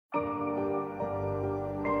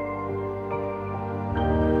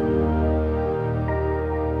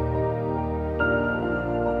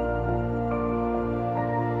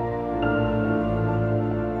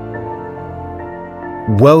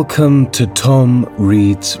Welcome to Tom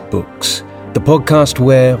Reads Books, the podcast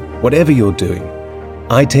where, whatever you're doing,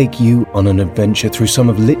 I take you on an adventure through some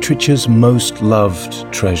of literature's most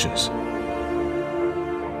loved treasures.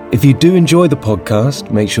 If you do enjoy the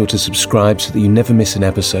podcast, make sure to subscribe so that you never miss an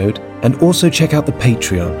episode, and also check out the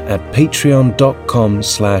Patreon at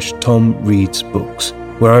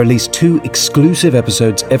patreon.com/TomReadsBooks, where I release 2 exclusive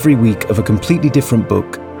episodes every week of a completely different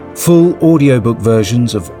book, full audiobook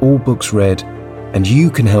versions of all books read, and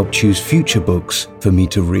you can help choose future books for me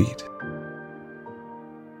to read.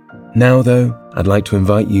 Now, though, I'd like to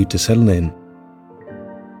invite you to settle in,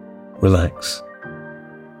 relax,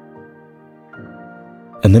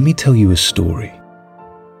 and let me tell you a story.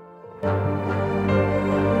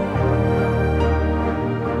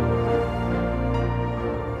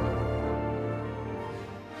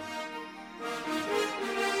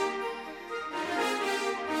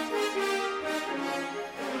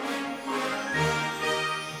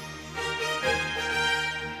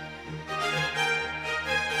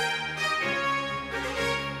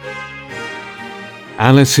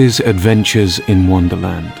 Alice's Adventures in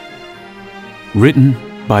Wonderland. Written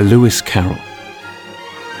by Lewis Carroll.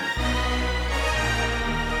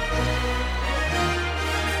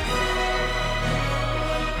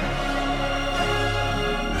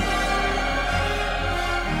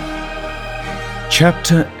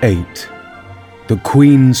 Chapter 8. The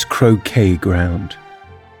Queen's Croquet Ground.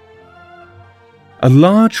 A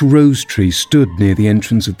large rose tree stood near the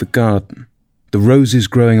entrance of the garden. The roses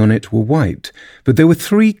growing on it were white, but there were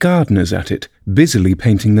 3 gardeners at it, busily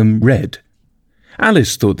painting them red.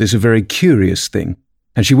 Alice thought this a very curious thing,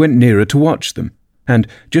 and she went nearer to watch them, and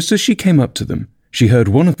just as she came up to them, she heard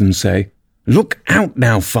one of them say, "Look out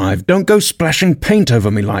now, Five, don't go splashing paint over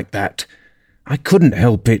me like that." "I couldn't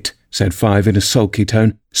help it," said Five in a sulky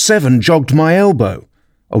tone. "Seven jogged my elbow."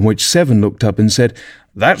 On which Seven looked up and said,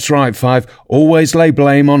 "That's right, Five, always lay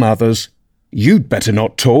blame on others." "You'd better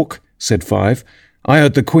not talk," said Five. "I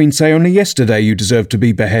heard the Queen say only yesterday you deserved to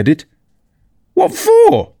be beheaded." "What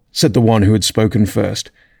for?" said the one who had spoken first.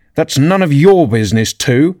 "That's none of your business,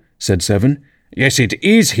 too," said Seven. "Yes, it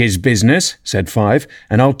is his business," said Five,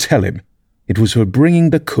 "and I'll tell him. It was for bringing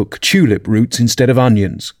the cook tulip roots instead of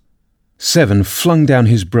onions." Seven flung down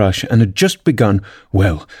his brush and had just begun,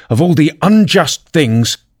 "Well, of all the unjust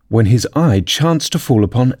things," when his eye chanced to fall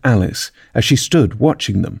upon Alice as she stood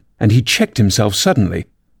watching them, and he checked himself suddenly.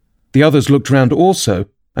 The others looked round also,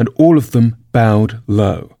 and all of them bowed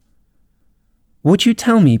low. "Would you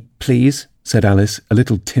tell me, please," said Alice a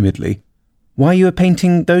little timidly, "why you are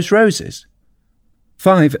painting those roses?"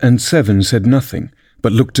 5 and 7 said nothing,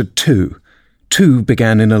 but looked at 2. 2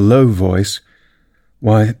 began in a low voice,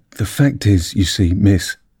 "Why, the fact is, you see,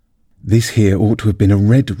 miss, this here ought to have been a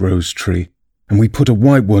red rose tree, and we put a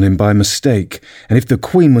white one in by mistake, and if the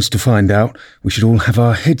Queen was to find out, we should all have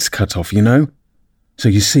our heads cut off, you know. So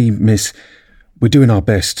you see, miss, we're doing our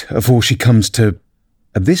best afore she comes to—"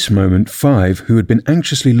 At this moment 5, who had been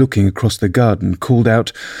anxiously looking across the garden, called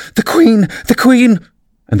out, "The Queen! The Queen!"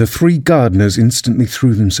 and the 3 gardeners instantly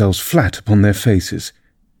threw themselves flat upon their faces.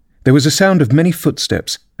 There was a sound of many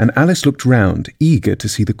footsteps, and Alice looked round, eager to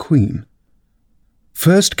see the Queen.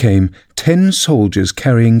 First came 10 soldiers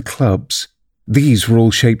carrying clubs. These were all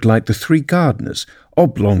shaped like the 3 gardeners,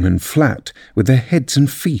 oblong and flat, with their heads and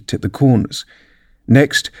feet at the corners.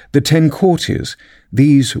 Next, the 10 courtiers.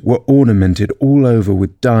 These were ornamented all over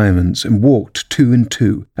with diamonds and walked 2 and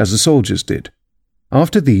 2, as the soldiers did.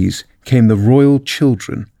 After these came the royal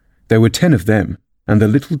children. There were 10 of them, and the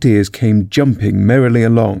little dears came jumping merrily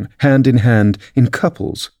along, hand in hand, in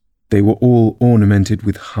couples. They were all ornamented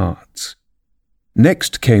with hearts.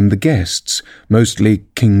 Next came the guests, mostly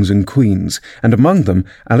kings and queens, and among them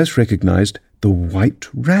Alice recognized the White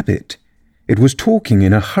Rabbit. It was talking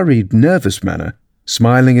in a hurried, nervous manner,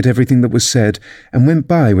 smiling at everything that was said, and went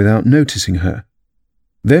by without noticing her.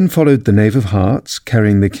 Then followed the Knave of Hearts,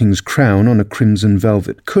 carrying the king's crown on a crimson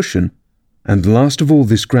velvet cushion, and last of all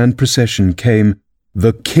this grand procession came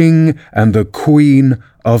the King and the Queen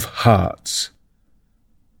of Hearts.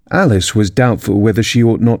 Alice was doubtful whether she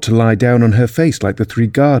ought not to lie down on her face like the 3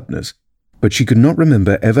 gardeners, but she could not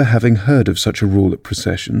remember ever having heard of such a rule at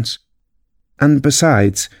processions. "And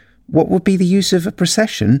besides, what would be the use of a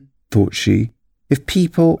procession," thought she, "if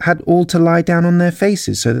people had all to lie down on their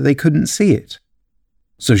faces so that they couldn't see it?"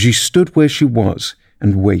 So she stood where she was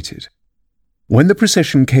and waited. When the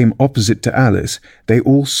procession came opposite to Alice, they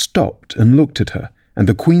all stopped and looked at her, and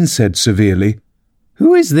the Queen said severely,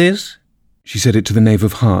 "Who is this?" She said it to the Knave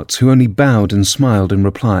of Hearts, who only bowed and smiled in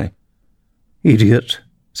reply. "Idiot,"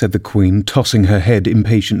 said the Queen, tossing her head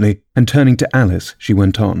impatiently, and turning to Alice, she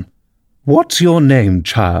went on. What's your name,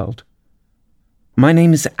 child?" "My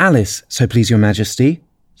name is Alice, so please your majesty,"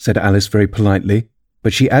 said Alice very politely,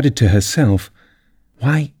 but she added to herself,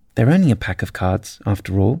 "Why, they're only a pack of cards,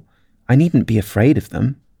 after all. I needn't be afraid of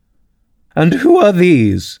them." "And who are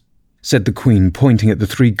these?" said the Queen, pointing at the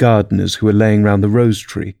 3 gardeners who were laying round the rose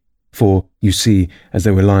tree. For, you see, as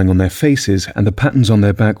they were lying on their faces, and the patterns on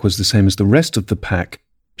their back was the same as the rest of the pack,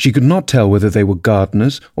 she could not tell whether they were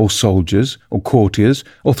gardeners, or soldiers, or courtiers,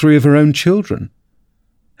 or 3 of her own children.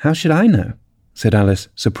 "How should I know?" said Alice,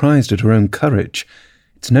 surprised at her own courage.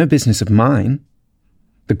 "It's no business of mine."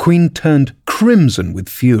 The Queen turned crimson with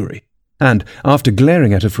fury, and, after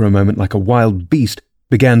glaring at her for a moment like a wild beast,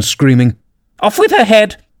 began screaming, "Off with her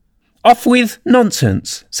head! Off with—"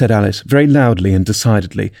 "Nonsense," said Alice, very loudly and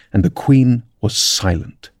decidedly, and the Queen was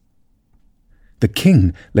silent. The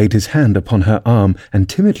King laid his hand upon her arm and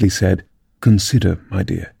timidly said, "Consider, my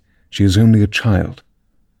dear, she is only a child."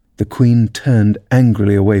 The Queen turned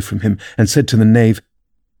angrily away from him and said to the knave,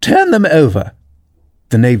 "Turn them over."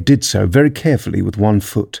 The knave did so very carefully with 1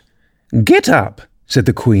 foot. "Get up," said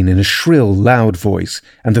the Queen in a shrill, loud voice,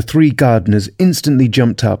 and the 3 gardeners instantly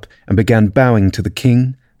jumped up and began bowing to the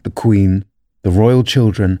King, the Queen, the royal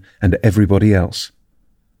children, and everybody else.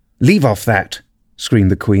 "Leave off that," screamed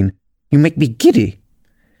the Queen. "You make me giddy."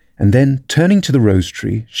 And then, turning to the rose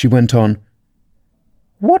tree, she went on,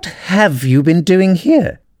 "What have you been doing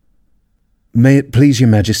here?" "May it please your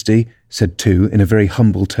majesty," said 2 in a very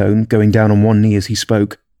humble tone, going down on 1 knee as he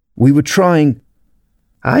spoke. "We were trying—"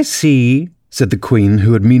 "I see," said the Queen,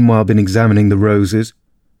 who had meanwhile been examining the roses.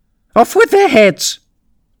 "Off with their heads!"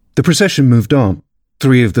 The procession moved on,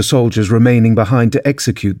 3 of the soldiers remaining behind to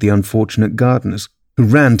execute the unfortunate gardeners, who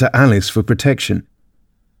ran to Alice for protection.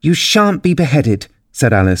 "You shan't be beheaded,"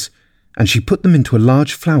 said Alice, and she put them into a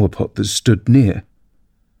large flower pot that stood near.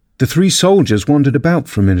 The 3 soldiers wandered about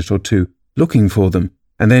for a minute or 2, looking for them,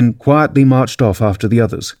 and then quietly marched off after the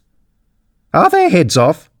others. "Are their heads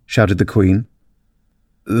off?" shouted the Queen.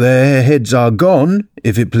 "Their heads are gone,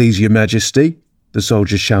 if it please your majesty," the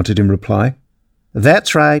soldiers shouted in reply.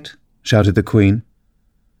 "That's right," shouted the Queen.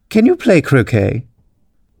 "Can you play croquet?"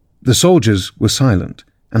 The soldiers were silent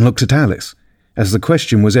and looked at Alice, as the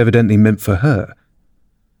question was evidently meant for her.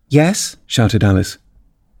 "Yes," shouted Alice.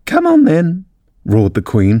 "Come on then," roared the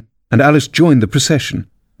Queen, and Alice joined the procession,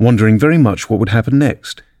 wondering very much what would happen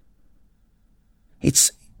next.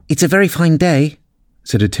 It's a very fine day,"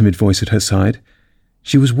 said a timid voice at her side.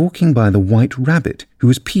 She was walking by the white rabbit, who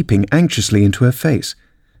was peeping anxiously into her face.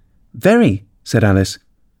 "Very," said Alice.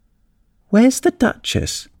 "Where's the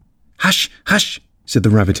Duchess?" "Hush, hush," said the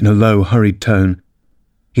rabbit in a low, hurried tone.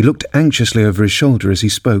 He looked anxiously over his shoulder as he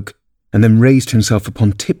spoke, and then raised himself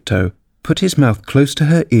upon tiptoe, put his mouth close to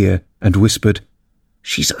her ear, and whispered,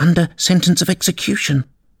 "She's under sentence of execution."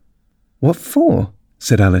 "What for?"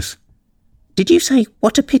 said Alice. "Did you say,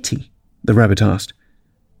 'what a pity'?" the rabbit asked.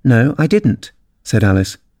 "No, I didn't," said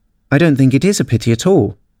Alice. "I don't think it is a pity at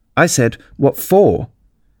all. I said, 'what for?'"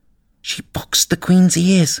 "She boxed the Queen's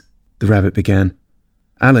ears," the rabbit began.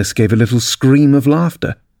 Alice gave a little scream of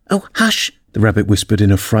laughter. "Oh, hush," the rabbit whispered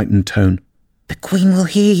in a frightened tone. "The Queen will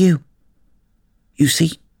hear you." "You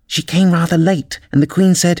see, she came rather late, and the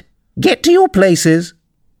Queen said, 'Get to your places!'"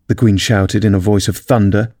 the Queen shouted in a voice of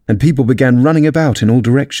thunder, and people began running about in all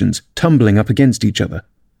directions, tumbling up against each other.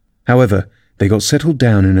 However, they got settled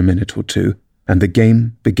down in a minute or 2, and the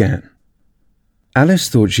game began. Alice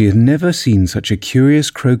thought she had never seen such a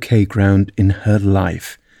curious croquet ground in her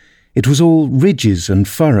life. It was all ridges and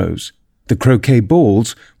furrows. The croquet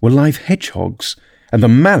balls were live hedgehogs, and the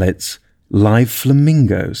mallets live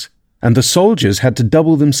flamingos, and the soldiers had to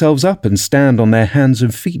double themselves up and stand on their hands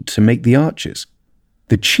and feet to make the arches.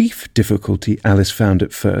 The chief difficulty Alice found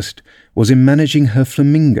at first was in managing her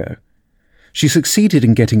flamingo. She succeeded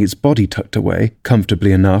in getting its body tucked away,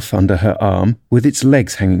 comfortably enough under her arm, with its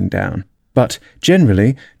legs hanging down. But,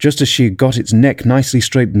 generally, just as she had got its neck nicely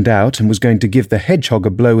straightened out and was going to give the hedgehog a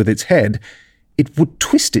blow with its head, it would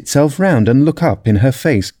twist itself round and look up in her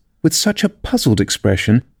face with such a puzzled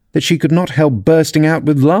expression that she could not help bursting out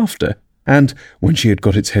with laughter, and, when she had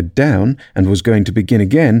got its head down and was going to begin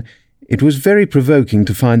again, it was very provoking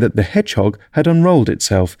to find that the hedgehog had unrolled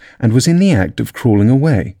itself and was in the act of crawling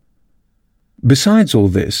away. Besides all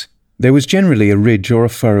this, there was generally a ridge or a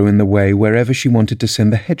furrow in the way wherever she wanted to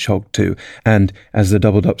send the hedgehog to, and as the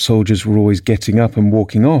doubled-up soldiers were always getting up and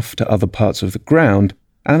walking off to other parts of the ground,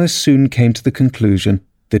 Alice soon came to the conclusion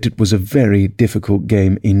that it was a very difficult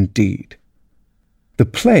game indeed. The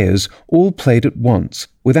players all played at once,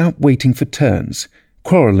 without waiting for turns,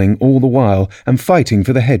 quarrelling all the while and fighting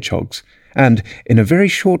for the hedgehogs, and in a very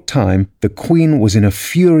short time the Queen was in a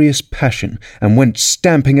furious passion and went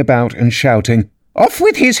stamping about and shouting, "Off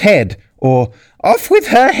with his head!" or "Off with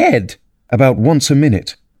her head!" about once a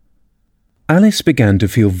minute. Alice began to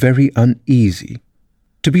feel very uneasy.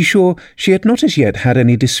 To be sure, she had not as yet had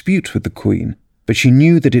any dispute with the Queen, but she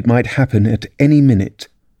knew that it might happen at any minute.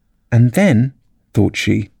 And then, thought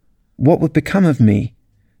she, what would become of me?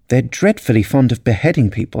 They're dreadfully fond of beheading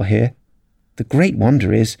people here. The great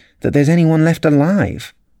wonder is that there's anyone left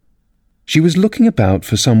alive. She was looking about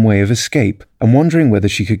for some way of escape and wondering whether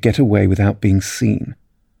she could get away without being seen,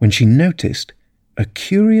 when she noticed a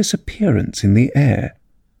curious appearance in the air.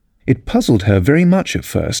 It puzzled her very much at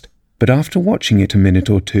first, but after watching it a minute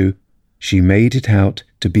or two, she made it out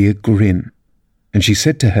to be a grin, and she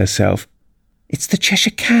said to herself, "It's the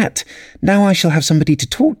Cheshire Cat. Now I shall have somebody to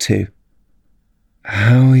talk to."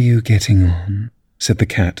 "How are you getting on?" said the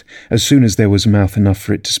cat, as soon as there was mouth enough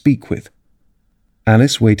for it to speak with.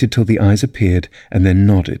 Alice waited till the eyes appeared, and then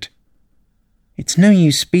nodded. "It's no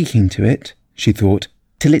use speaking to it," she thought,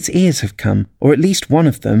 "till its ears have come, or at least one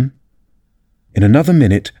of them." In another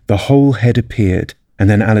minute the whole head appeared, and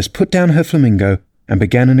then Alice put down her flamingo and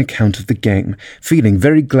began an account of the game, feeling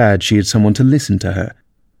very glad she had someone to listen to her.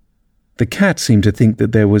 The cat seemed to think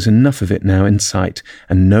that there was enough of it now in sight,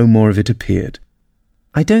 and no more of it appeared.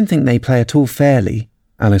 "I don't think they play at all fairly,"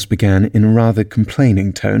 Alice began in a rather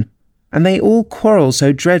complaining tone, "and they all quarrel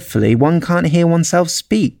so dreadfully one can't hear oneself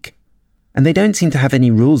speak. And they don't seem to have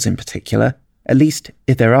any rules in particular. At least,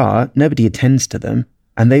 if there are, nobody attends to them,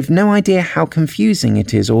 and they've no idea how confusing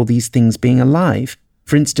it is, all these things being alive.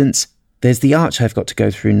 For instance, there's the arch I've got to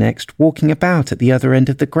go through next, walking about at the other end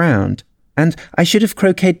of the ground. And I should have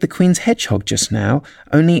croqueted the Queen's hedgehog just now,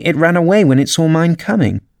 only it ran away when it saw mine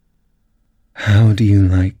coming." "How do you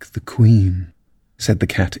like the Queen?" said the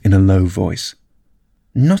cat in a low voice.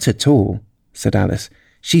 "Not at all," said Alice.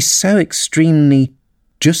 "She's so extremely—"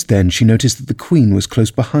 Just then she noticed that the Queen was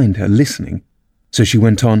close behind her, listening. So she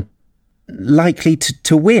went on, "Likely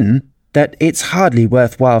to win, that it's hardly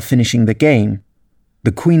worthwhile finishing the game."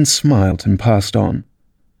 The Queen smiled and passed on.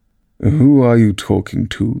 "Who are you talking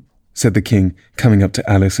to?" said the King, coming up to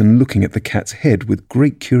Alice and looking at the cat's head with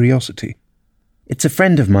great curiosity. "It's a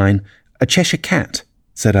friend of mine, a Cheshire Cat,"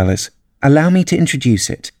 said Alice. "Allow me to introduce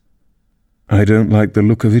it." "I don't like the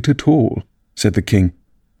look of it at all," said the King.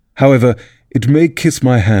 "However, it may kiss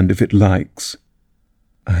my hand if it likes."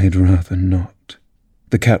 "I'd rather not,"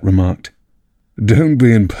 the cat remarked. "Don't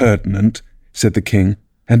be impertinent," said the King,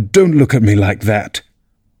 "and don't look at me like that."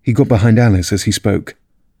 He got behind Alice as he spoke.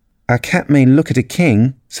 "A cat may look at a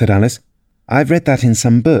king," said Alice. "I've read that in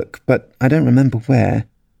some book, but I don't remember where."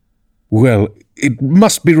 "Well, it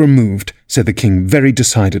must be removed," said the King very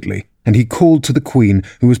decidedly, and he called to the Queen,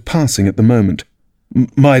 who was passing at the moment.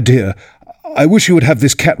 "My dear, I wish you would have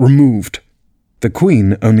this cat removed." The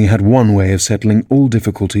Queen only had one way of settling all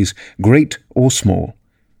difficulties, great or small.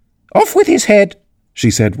 "Off with his head," she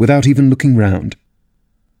said, without even looking round.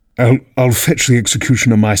 I'll fetch the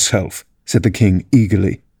executioner myself," said the King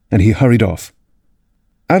eagerly, and he hurried off.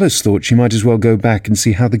 Alice thought she might as well go back and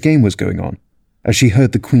see how the game was going on, as she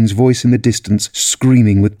heard the Queen's voice in the distance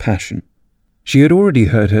screaming with passion. She had already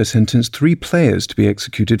heard her sentence 3 players to be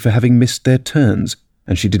executed for having missed their turns,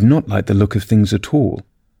 and she did not like the look of things at all,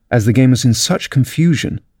 as the game was in such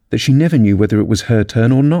confusion that she never knew whether it was her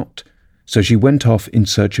turn or not, so she went off in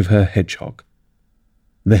search of her hedgehog.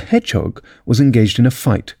 The hedgehog was engaged in a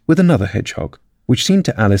fight with another hedgehog, which seemed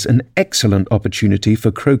to Alice an excellent opportunity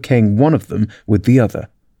for croqueting one of them with the other.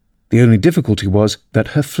 The only difficulty was that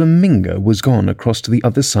her flamingo was gone across to the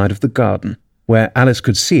other side of the garden, where Alice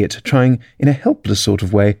could see it trying, in a helpless sort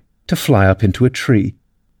of way, to fly up into a tree.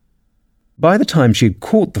 By the time she had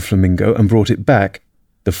caught the flamingo and brought it back,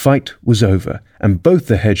 the fight was over, and both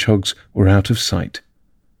the hedgehogs were out of sight.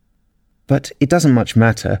 "But it doesn't much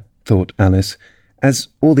matter," thought Alice, "as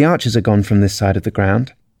all the archers are gone from this side of the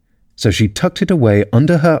ground." So she tucked it away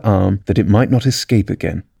under her arm that it might not escape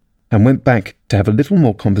again, and went back to have a little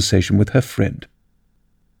more conversation with her friend.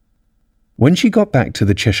 When she got back to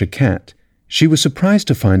the Cheshire Cat, she was surprised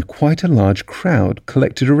to find quite a large crowd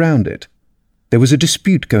collected around it. There was a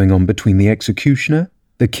dispute going on between the executioner,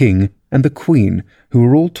 the King, and the Queen, who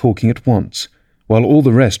were all talking at once, while all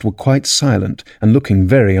the rest were quite silent and looking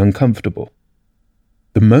very uncomfortable.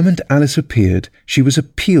 The moment Alice appeared, she was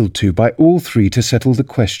appealed to by all 3 to settle the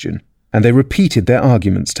question, and they repeated their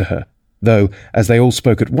arguments to her, though, as they all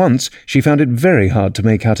spoke at once, she found it very hard to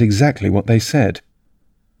make out exactly what they said.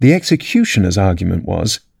 The executioner's argument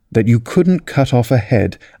was that you couldn't cut off a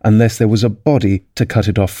head unless there was a body to cut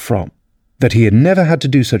it off from, that he had never had to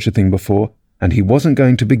do such a thing before, and he wasn't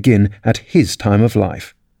going to begin at his time of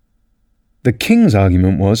life. The king's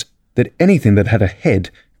argument was that anything that had a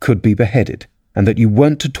head could be beheaded, and that you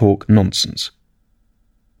weren't to talk nonsense.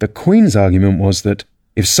 The queen's argument was that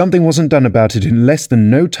if something wasn't done about it in less than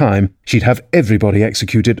no time, she'd have everybody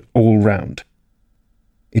executed all round.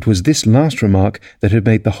 It was this last remark that had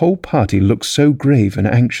made the whole party look so grave and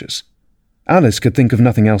anxious. Alice could think of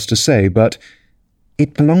nothing else to say, but,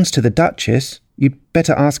 "It belongs to the Duchess. You'd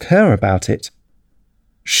better ask her about it."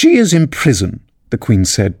 "She is in prison," the Queen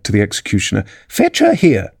said to the executioner. "Fetch her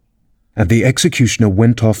here." And the executioner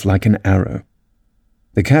went off like an arrow.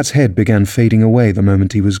 The cat's head began fading away the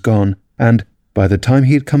moment he was gone, and by the time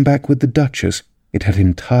he had come back with the Duchess, it had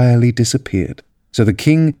entirely disappeared. So the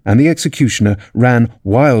king and the executioner ran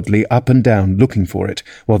wildly up and down looking for it,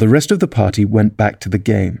 while the rest of the party went back to the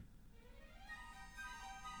game.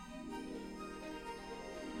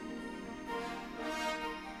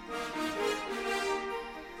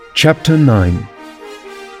 Chapter 9.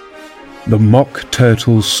 The Mock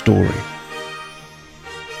Turtle's Story.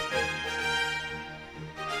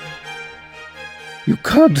 "You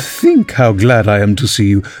can't think how glad I am to see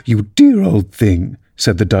you, you dear old thing,"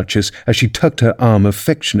 said the Duchess as she tucked her arm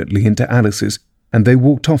affectionately into Alice's, and they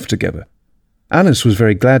walked off together. Alice was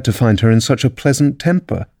very glad to find her in such a pleasant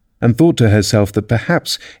temper, and thought to herself that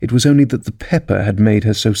perhaps it was only that the pepper had made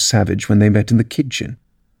her so savage when they met in the kitchen.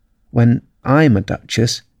 "When I'm a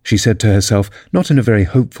Duchess," she said to herself, not in a very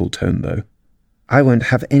hopeful tone, though, "I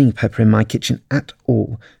won't have any pepper in my kitchen at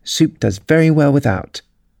all. Soup does very well without.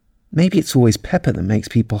 Maybe it's always pepper that makes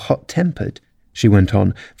people hot-tempered," she went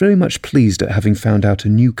on, very much pleased at having found out a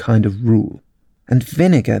new kind of rule. "And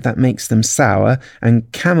vinegar that makes them sour, and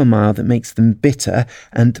chamomile that makes them bitter,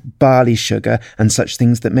 and barley sugar, and such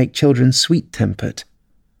things that make children sweet-tempered.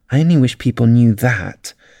 I only wish people knew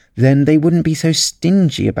that. Then they wouldn't be so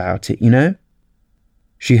stingy about it, you know."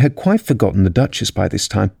 She had quite forgotten the Duchess by this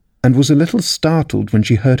time, and was a little startled when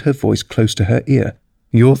she heard her voice close to her ear.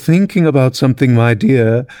 "You're thinking about something, my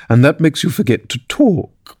dear, and that makes you forget to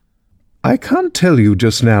talk. I can't tell you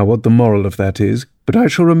just now what the moral of that is, but I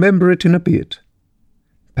shall remember it in a bit."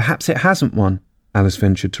 "Perhaps it hasn't one," Alice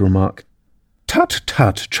ventured to remark. "Tut,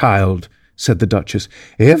 tut, child," said the Duchess.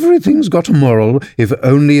 "Everything's got a moral, if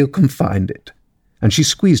only you can find it." And she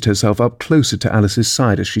squeezed herself up closer to Alice's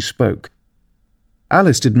side as she spoke.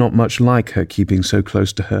 Alice did not much like her keeping so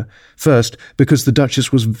close to her, first because the Duchess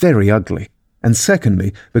was very ugly, and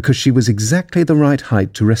secondly because she was exactly the right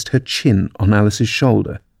height to rest her chin on Alice's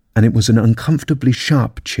shoulder, and it was an uncomfortably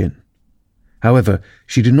sharp chin. However,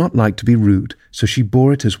 she did not like to be rude, so she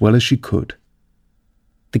bore it as well as she could.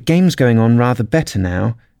 "The game's going on rather better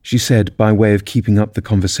now," she said by way of keeping up the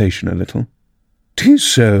conversation a little. "'Tis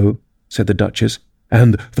so," said the Duchess,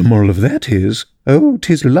 "and the moral of that is, oh,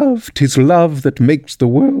 'tis love that makes the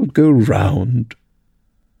world go round."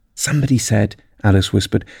 "Somebody said," Alice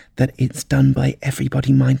whispered, "that it's done by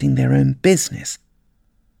everybody minding their own business."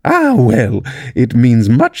 "Ah, well, it means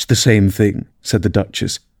much the same thing," said the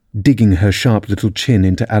Duchess, digging her sharp little chin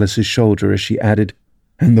into Alice's shoulder as she added,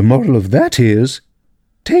 "and the moral of that is,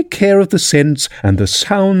 take care of the scents and the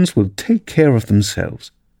sounds will take care of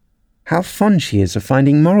themselves." How fond she is of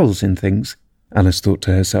finding morals in things, Alice thought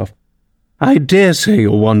to herself. "I dare say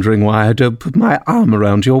you're wondering why I don't put my arm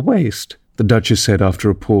around your waist," the Duchess said after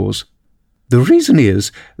a pause. "The reason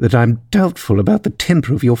is that I'm doubtful about the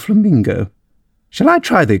temper of your flamingo. Shall I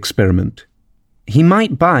try the experiment?" "He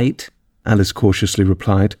might bite," Alice cautiously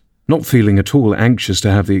replied, not feeling at all anxious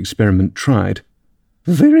to have the experiment tried.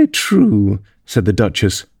 "Very true," said the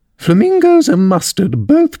Duchess. "Flamingos and mustard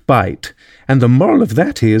both bite, and the moral of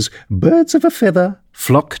that is, birds of a feather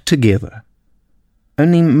flock together."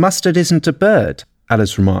 "Only mustard isn't a bird,"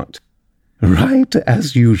 Alice remarked. "Right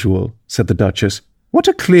as usual," said the Duchess. "What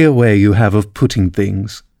a clear way you have of putting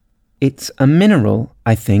things." "It's a mineral,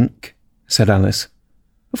 I think," said Alice.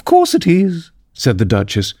 "Of course it is," said the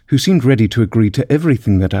Duchess, who seemed ready to agree to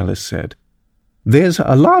everything that Alice said. "There's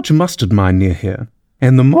a large mustard mine near here,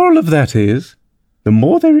 and the moral of that is, the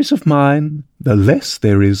more there is of mine, the less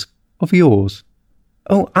there is of yours."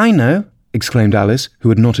 "Oh, I know," exclaimed Alice, who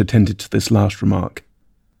had not attended to this last remark.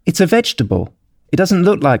 "It's a vegetable. It doesn't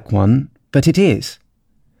look like one, but it is."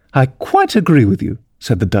 "I quite agree with you,"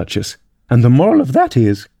 said the Duchess, "and the moral of that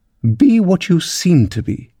is, be what you seem to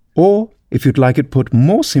be, or, if you'd like it put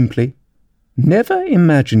more simply, never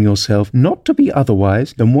imagine yourself not to be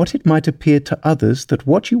otherwise than what it might appear to others that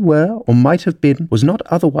what you were or might have been was not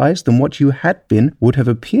otherwise than what you had been would have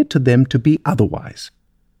appeared to them to be otherwise."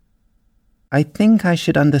 "I think I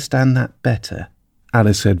should understand that better,"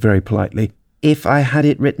 Alice said very politely, "if I had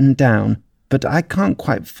it written down, but I can't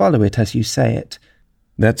quite follow it as you say it."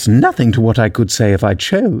 "That's nothing to what I could say if I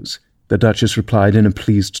chose," the Duchess replied in a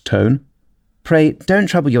pleased tone. "Pray, don't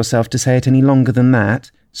trouble yourself to say it any longer than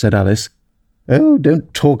that," said Alice. "Oh,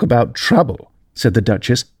 don't talk about trouble," said the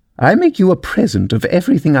Duchess. "I make you a present of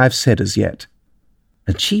everything I've said as yet."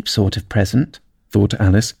 "A cheap sort of present," thought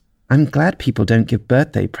Alice. "I'm glad people don't give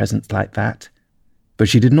birthday presents like that." But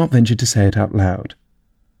she did not venture to say it out loud.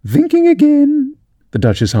 "Thinking again?" the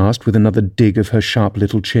Duchess asked with another dig of her sharp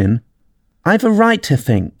little chin. "I've a right to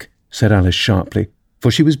think," said Alice sharply,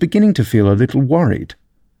 for she was beginning to feel a little worried.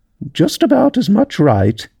 "Just about as much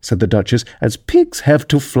right," said the Duchess, "as pigs have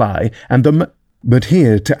to fly, and But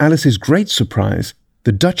here, to Alice's great surprise,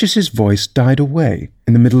 the Duchess's voice died away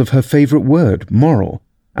in the middle of her favourite word, moral,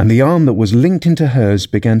 and the arm that was linked into hers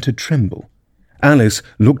began to tremble. Alice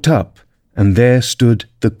looked up, and there stood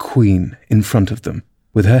the Queen in front of them,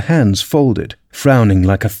 with her hands folded, frowning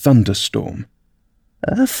like a thunderstorm.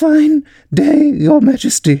 "A fine day, Your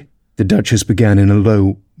Majesty," the Duchess began in a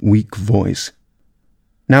low, weak voice.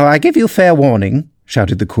 "Now I give you fair warning,"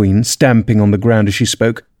 shouted the Queen, stamping on the ground as she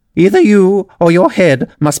spoke. "Either you or your head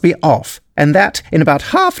must be off, and that in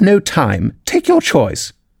about half no time. Take your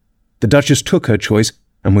choice." The Duchess took her choice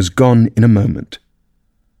and was gone in a moment.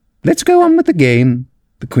 "Let's go on with the game,"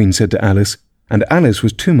 the Queen said to Alice, and Alice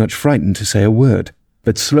was too much frightened to say a word,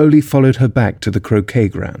 but slowly followed her back to the croquet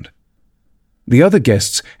ground. The other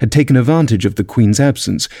guests had taken advantage of the Queen's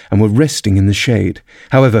absence and were resting in the shade.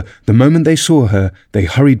 However, the moment they saw her, they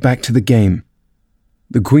hurried back to the game.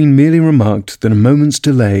 The Queen merely remarked that a moment's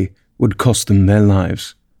delay would cost them their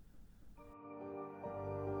lives.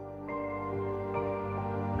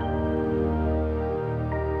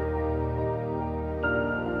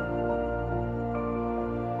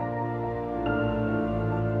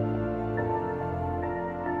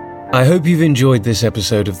 I hope you've enjoyed this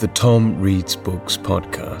episode of the Tom Reads Books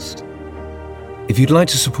podcast. If you'd like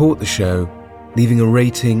to support the show, leaving a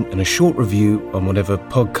rating and a short review on whatever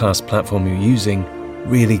podcast platform you're using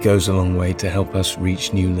really goes a long way to help us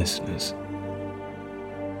reach new listeners.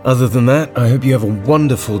 Other than that, I hope you have a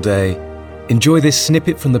wonderful day. Enjoy this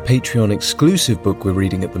snippet from the Patreon exclusive book we're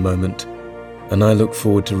reading at the moment, and I look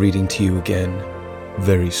forward to reading to you again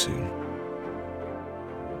very soon.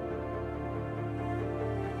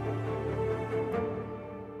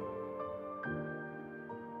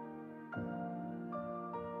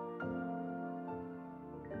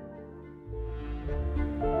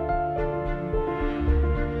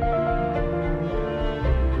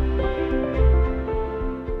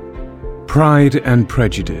 Pride and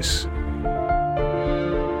Prejudice.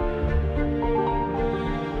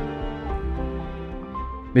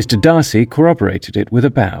 Mr. Darcy corroborated it with a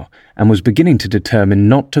bow, and was beginning to determine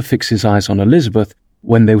not to fix his eyes on Elizabeth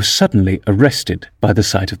when they were suddenly arrested by the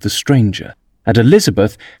sight of the stranger, and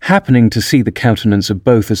Elizabeth, happening to see the countenance of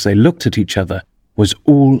both as they looked at each other, was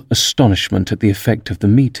all astonishment at the effect of the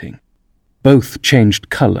meeting. Both changed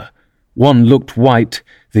colour. One looked white,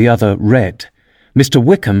 the other red. Mr.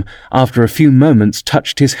 Wickham, after a few moments,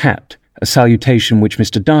 touched his hat, a salutation which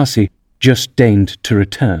Mr. Darcy just deigned to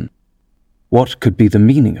return. What could be the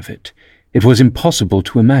meaning of it? It was impossible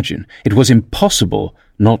to imagine. It was impossible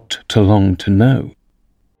not to long to know.